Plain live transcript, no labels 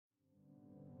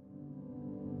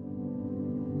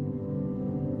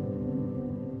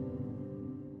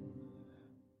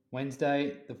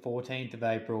Wednesday, the 14th of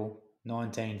April,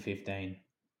 1915.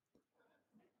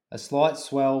 A slight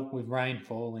swell with rain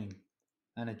falling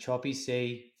and a choppy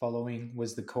sea following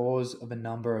was the cause of a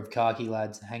number of khaki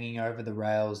lads hanging over the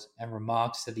rails and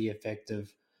remarks to the effect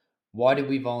of, "Why did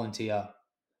we volunteer?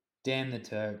 Damn the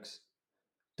Turks.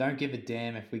 Don't give a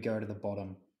damn if we go to the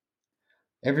bottom."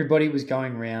 Everybody was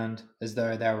going round as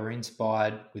though they were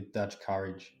inspired with Dutch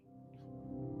courage.